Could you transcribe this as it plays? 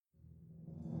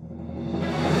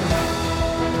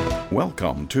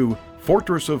Welcome to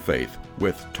Fortress of Faith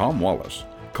with Tom Wallace,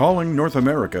 calling North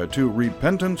America to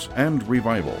repentance and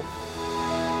revival.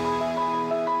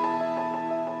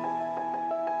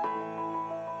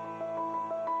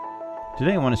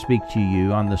 Today I want to speak to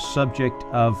you on the subject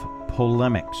of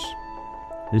polemics.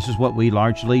 This is what we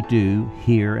largely do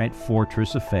here at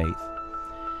Fortress of Faith.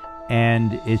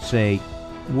 And it's a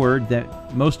word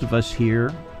that most of us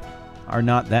here are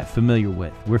not that familiar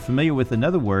with. We're familiar with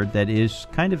another word that is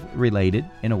kind of related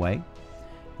in a way,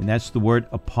 and that's the word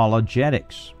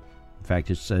apologetics. In fact,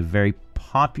 it's a very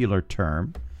popular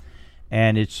term,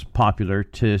 and it's popular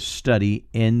to study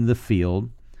in the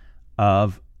field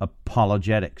of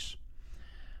apologetics.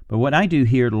 But what I do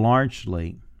here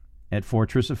largely at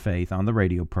Fortress of Faith on the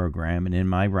radio program and in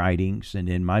my writings and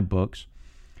in my books,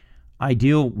 I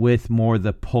deal with more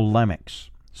the polemics.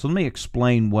 So let me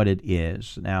explain what it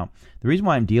is. Now, the reason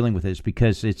why I'm dealing with it is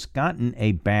because it's gotten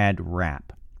a bad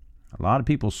rap. A lot of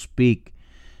people speak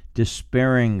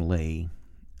despairingly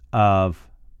of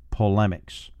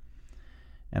polemics.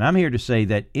 And I'm here to say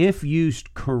that if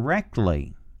used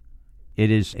correctly,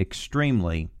 it is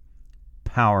extremely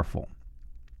powerful.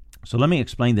 So let me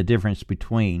explain the difference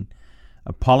between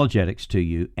apologetics to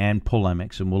you and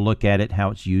polemics, and we'll look at it, how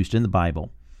it's used in the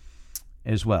Bible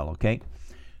as well, okay?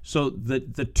 So the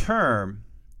term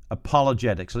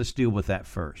apologetics, let's deal with that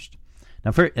first.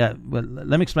 Now, let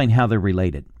me explain how they're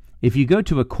related. If you go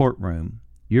to a courtroom,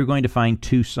 you're going to find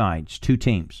two sides, two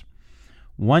teams.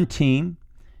 One team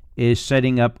is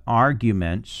setting up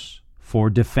arguments for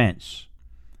defense.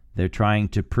 They're trying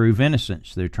to prove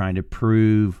innocence. They're trying to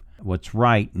prove what's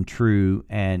right and true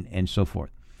and so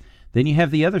forth. Then you have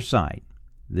the other side.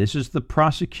 This is the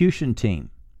prosecution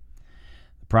team.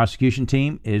 Prosecution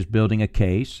team is building a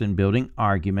case and building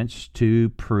arguments to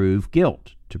prove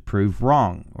guilt, to prove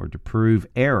wrong, or to prove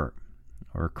error,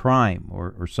 or crime,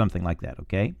 or something like that,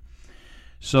 okay?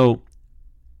 So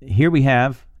here we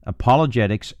have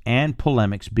apologetics and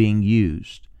polemics being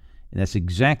used, and that's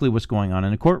exactly what's going on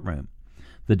in a courtroom.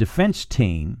 The defense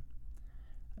team,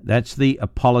 that's the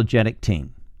apologetic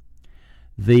team.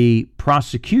 The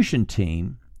prosecution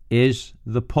team is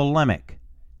the polemic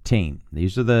team.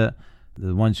 These are the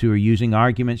ones who are using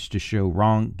arguments to show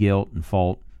wrong, guilt, and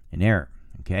fault and error,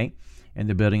 okay? And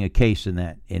they're building a case in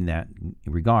that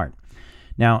regard.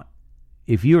 Now,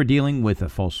 if you are dealing with a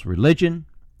false religion,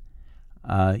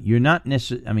 you're not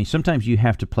necessarily, sometimes you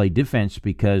have to play defense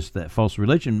because that false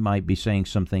religion might be saying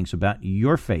some things about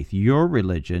your faith, your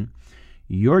religion,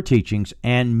 your teachings,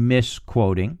 and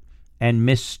misquoting and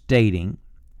misstating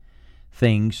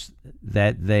things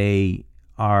that they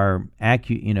are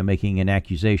making an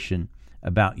accusation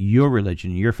about your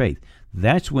religion, your faith.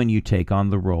 That's when you take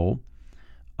on the role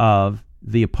of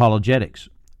the apologetics.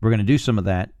 We're going to do some of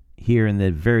that here in the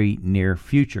very near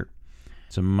future.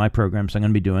 Some of my programs I'm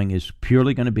going to be doing is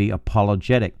purely going to be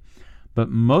apologetic, but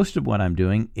most of what I'm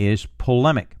doing is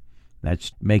polemic.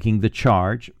 That's making the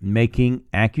charge, making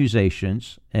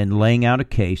accusations, and laying out a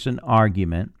case, an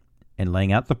argument, and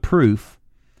laying out the proof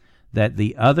that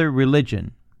the other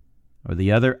religion or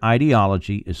the other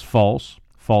ideology is false,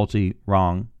 faulty,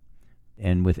 wrong,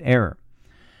 and with error.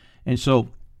 And so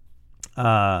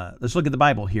let's look at the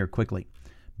Bible here quickly.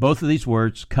 Both of these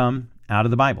words come out of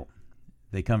the Bible.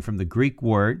 They come from the Greek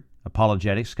word,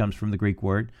 apologetics comes from the Greek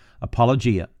word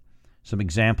apologia. Some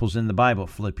examples in the Bible,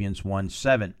 Philippians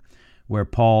 1:7, where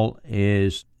Paul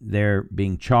is there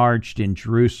being charged in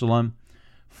Jerusalem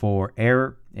for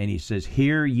error, and he says,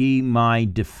 "Hear ye my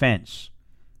defense."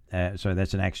 So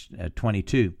that's in Acts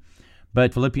 22.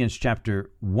 But Philippians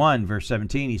chapter 1, verse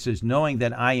 17, he says, "Knowing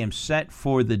that I am set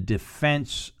for the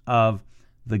defense of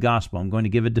the gospel." I'm going to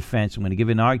give a defense. I'm going to give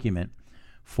an argument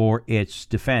for its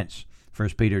defense.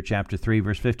 1 Peter chapter 3,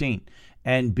 verse 15.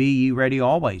 "And be ye ready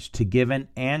always to give an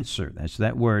answer," that's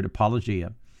that word,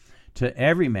 apologia, "to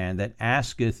every man that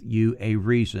asketh you a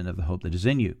reason of the hope that is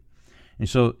in you." And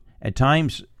so at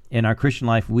times in our Christian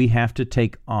life, we have to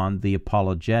take on the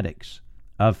apologetics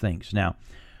of things. Now,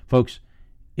 folks,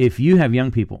 if you have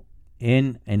young people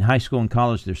in high school and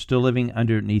college, they're still living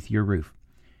underneath your roof,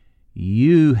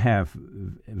 you have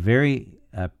very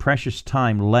precious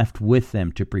time left with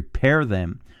them to prepare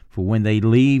them for when they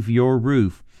leave your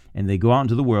roof and they go out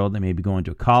into the world. They may be going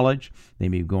to college, they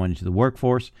may be going into the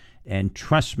workforce, and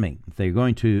trust me, if they're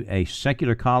going to a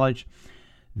secular college,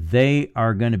 they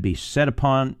are going to be set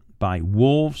upon by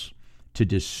wolves to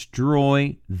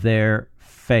destroy their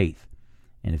faith.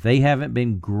 And if they haven't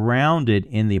been grounded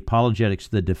in the apologetics,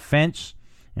 the defense,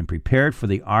 and prepared for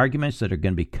the arguments that are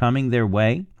going to be coming their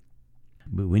way,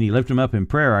 we need to lift them up in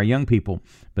prayer, our young people.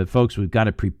 But folks, we've got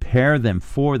to prepare them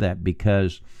for that,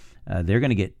 because they're going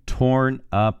to get torn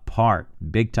apart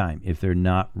big time if they're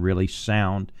not really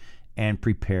sound and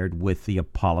prepared with the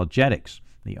apologetics,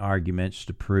 the arguments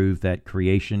to prove that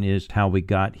creation is how we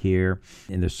got here.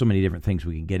 And there's so many different things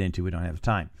we can get into. We don't have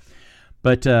time.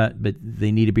 But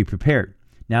they need to be prepared.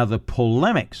 Now, the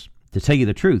polemics, to tell you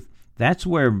the truth, that's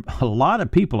where a lot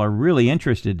of people are really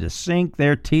interested to sink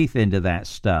their teeth into that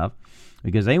stuff,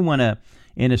 because they want to,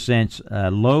 in a sense,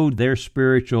 load their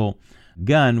spiritual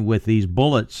gun with these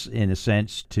bullets, in a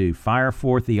sense, to fire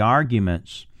forth the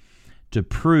arguments to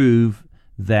prove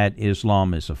that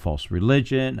Islam is a false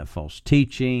religion, a false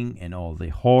teaching, and all the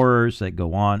horrors that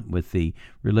go on with the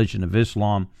religion of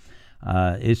Islam.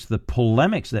 It's the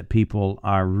polemics that people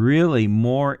are really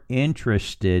more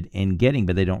interested in getting,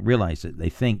 but they don't realize it. They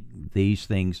think these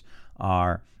things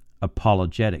are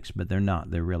apologetics, but they're not.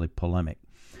 They're really polemic.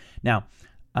 Now,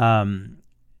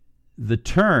 the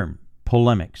term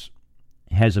polemics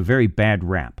has a very bad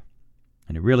rap,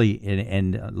 and it really,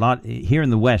 and a lot here in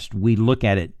the West, we look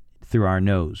at it through our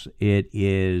nose. It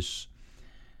is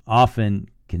often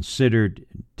considered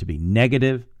to be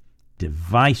negative,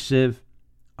 divisive,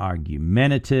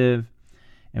 argumentative,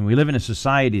 and we live in a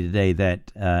society today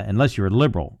that unless you're a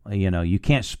liberal, you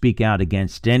can't speak out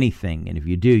against anything, and if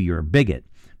you do, you're a bigot.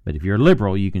 But if you're a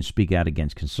liberal, you can speak out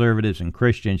against conservatives and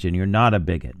Christians, and you're not a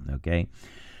bigot, okay?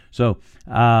 So,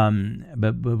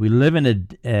 but we live in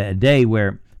a day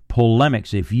where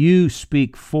polemics, if you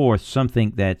speak forth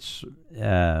something that's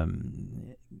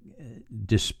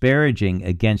disparaging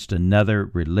against another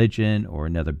religion or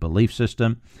another belief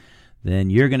system, then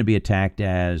you're going to be attacked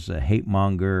as a hate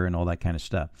monger and all that kind of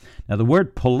stuff. Now, the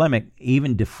word polemic,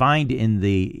 even defined in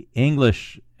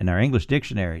our English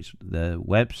dictionaries, the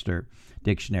Webster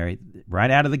Dictionary,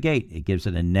 right out of the gate, it gives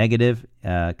it a negative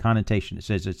connotation. It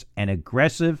says it's an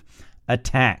aggressive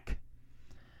attack.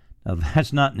 Now,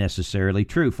 that's not necessarily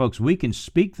true. Folks, we can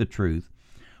speak the truth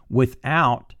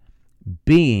without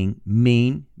being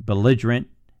mean, belligerent,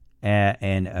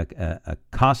 and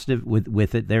accostive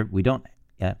with it. There, we don't...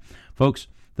 folks,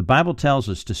 the Bible tells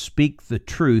us to speak the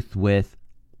truth with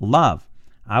love.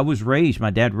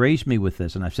 My dad raised me with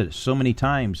this, and I've said it so many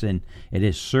times, and it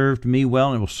has served me well,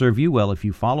 and it will serve you well if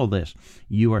you follow this.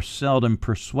 You are seldom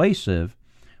persuasive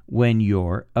when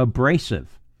you're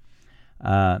abrasive.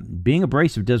 Being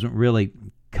abrasive doesn't really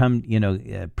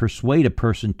persuade a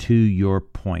person to your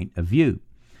point of view.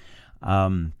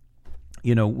 The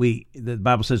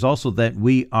Bible says also that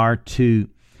we are to,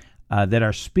 that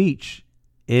our speech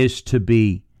is to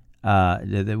be,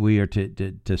 that we are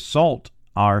to salt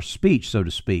our speech, so to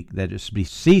speak, that is to be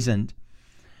seasoned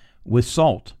with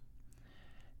salt.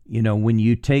 When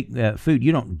you take food,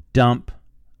 you don't dump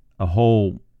a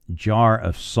whole jar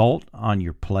of salt on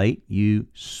your plate. You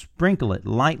sprinkle it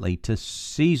lightly to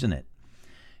season it.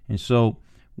 And so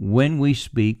when we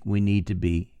speak, we need to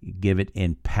give it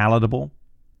in palatable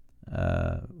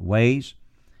ways,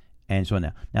 and so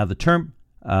on. Now the term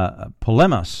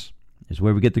polemos is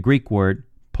where we get the Greek word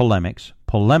polemics,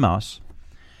 polemos.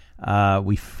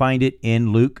 We find it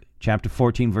in Luke chapter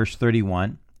 14, verse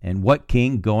 31. And what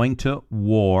king going to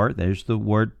war? There's the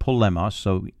word polemos.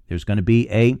 So there's going to be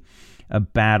a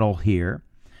battle here.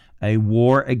 A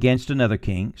war against another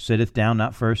king sitteth down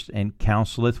not first and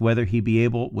counseleth whether he be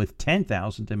able with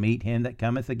 10,000 to meet him that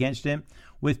cometh against him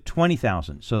with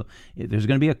 20,000. So there's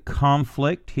going to be a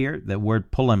conflict here, the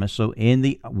word polemos. So in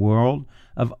the world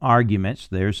of arguments,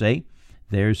 there's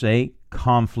a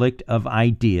conflict of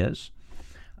ideas.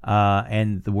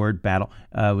 And the word battle.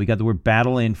 We got the word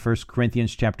battle in 1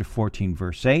 Corinthians chapter 14,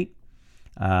 verse 8.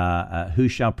 Who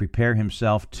shall prepare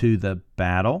himself to the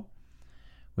battle?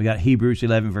 We got Hebrews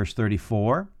 11, verse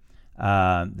 34.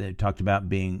 They talked about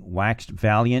being waxed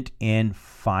valiant in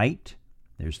fight.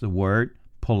 There's the word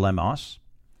polemos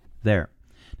there.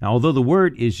 Now, although the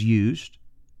word is used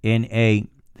in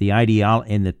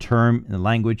the term, in the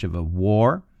language of a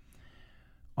war,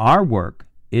 our work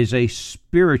is a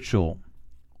spiritual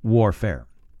warfare.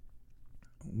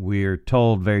 We're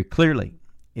told very clearly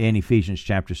in Ephesians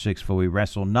chapter 6, for we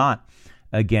wrestle not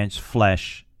against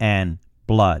flesh and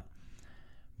blood,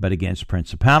 but against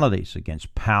principalities,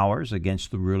 against powers,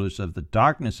 against the rulers of the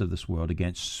darkness of this world,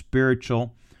 against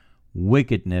spiritual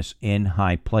wickedness in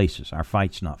high places. Our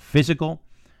fight's not physical.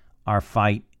 Our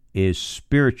fight is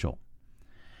spiritual.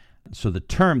 So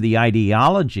the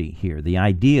ideology here, the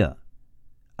idea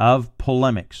of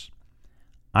polemics,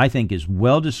 I think is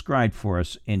well described for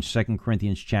us in 2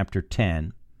 Corinthians chapter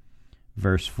 10,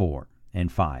 verse 4 and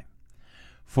 5.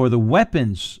 For the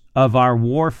weapons of our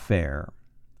warfare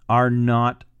are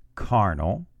not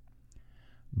carnal,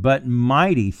 but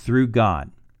mighty through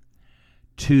God,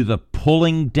 to the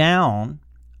pulling down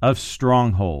of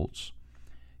strongholds,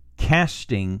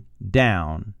 casting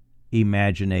down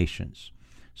imaginations.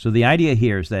 So the idea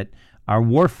here is that our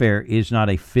warfare is not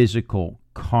a physical,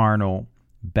 carnal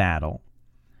battle,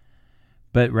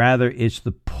 but rather it's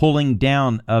the pulling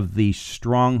down of these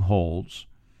strongholds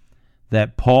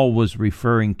that Paul was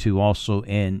referring to also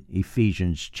in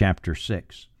Ephesians chapter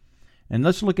 6. And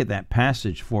let's look at that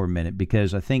passage for a minute,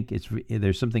 because I think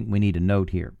there's something we need to note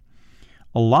here.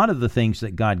 A lot of the things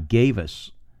that God gave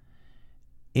us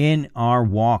in our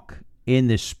walk in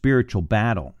this spiritual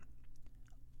battle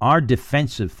are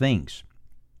defensive things.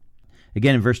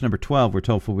 Again, in verse number 12, we're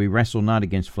told, "For we wrestle not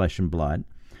against flesh and blood."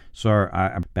 So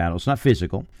our battle is not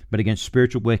physical, but against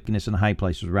spiritual wickedness in high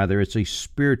places. Rather, it's a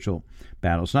spiritual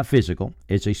battle. It's not physical.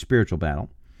 It's a spiritual battle.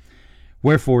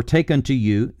 "Wherefore, take unto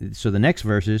you," so the next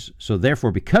verse is, "So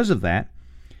therefore, because of that,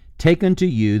 take unto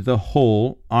you the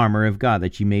whole armor of God,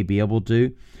 that ye may be able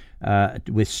to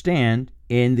withstand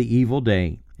in the evil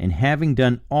day. And having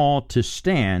done all to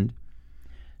stand,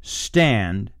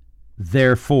 stand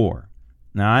therefore."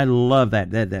 Now, I love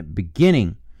that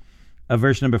beginning of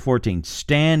verse number 14.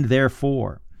 Stand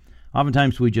therefore.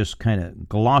 Oftentimes we just kind of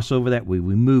gloss over that. We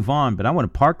move on. But I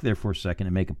want to park there for a second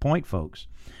and make a point, folks.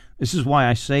 This is why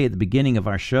I say at the beginning of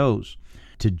our shows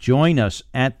to join us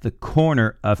at the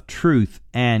corner of truth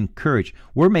and courage.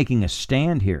 We're making a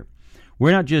stand here.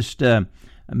 We're not just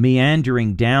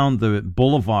meandering down the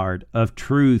boulevard of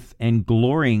truth and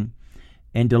glorying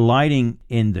and delighting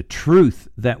in the truth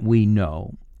that we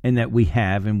know and that we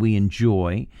have and we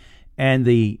enjoy, and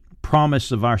the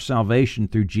promise of our salvation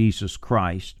through Jesus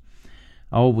Christ.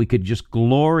 Oh, we could just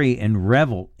glory and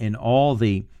revel in all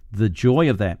the joy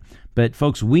of that. But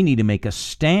folks, we need to make a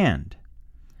stand.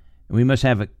 We must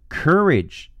have a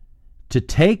courage to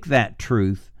take that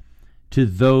truth to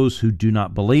those who do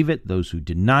not believe it, those who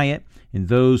deny it, and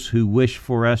those who wish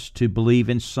for us to believe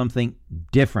in something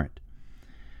different.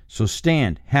 So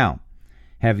stand. How?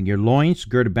 Having your loins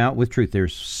girt about with truth.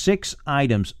 There's 6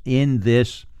 items in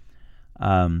this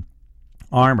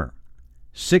armor.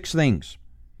 6 things.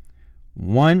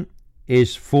 One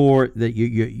is for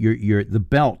the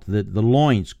belt, the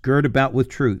loins girt about with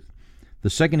truth. The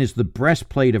second is the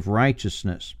breastplate of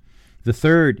righteousness. The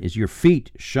third is your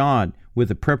feet shod with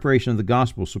the preparation of the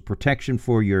gospel, so protection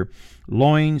for your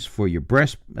loins, for your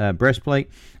breastplate,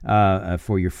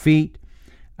 for your feet,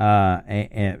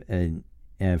 and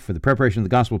for the preparation of the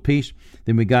gospel of peace.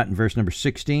 Then we got in verse number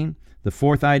 16, the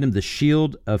fourth item, the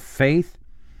shield of faith.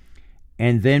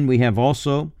 And then we have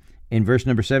also in verse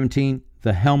number 17,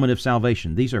 the helmet of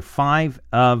salvation. These are 5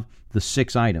 of the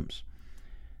 6 items.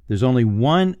 There's only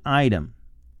one item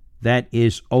that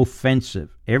is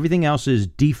offensive. Everything else is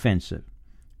defensive,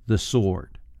 the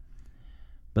sword.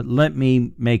 But let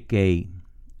me make a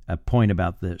point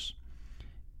about this.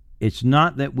 It's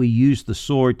not that we use the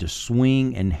sword to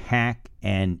swing and hack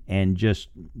and just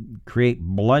create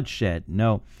bloodshed.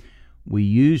 No, we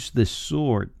use the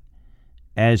sword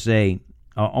as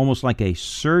almost like a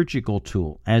surgical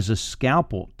tool, as a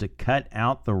scalpel to cut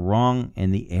out the wrong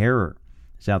and the error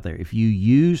that's out there. If you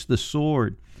use the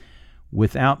sword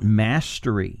without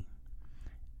mastery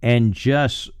and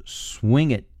just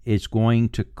swing it, it's going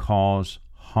to cause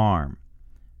harm.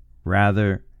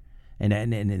 Rather, and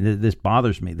this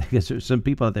bothers me because there's some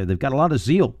people out there, they've got a lot of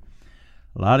zeal.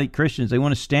 A lot of Christians, they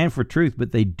want to stand for truth,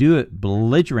 but they do it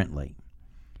belligerently,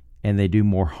 and they do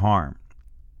more harm.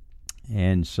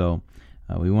 And so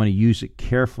we want to use it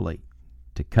carefully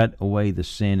to cut away the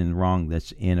sin and wrong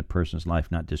that's in a person's life,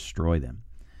 not destroy them.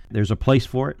 There's a place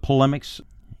for it, polemics,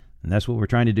 and that's what we're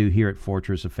trying to do here at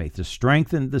Fortress of Faith, to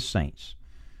strengthen the saints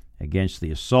against the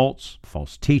assaults,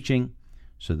 false teaching,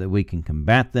 so that we can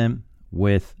combat them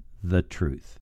with the truth.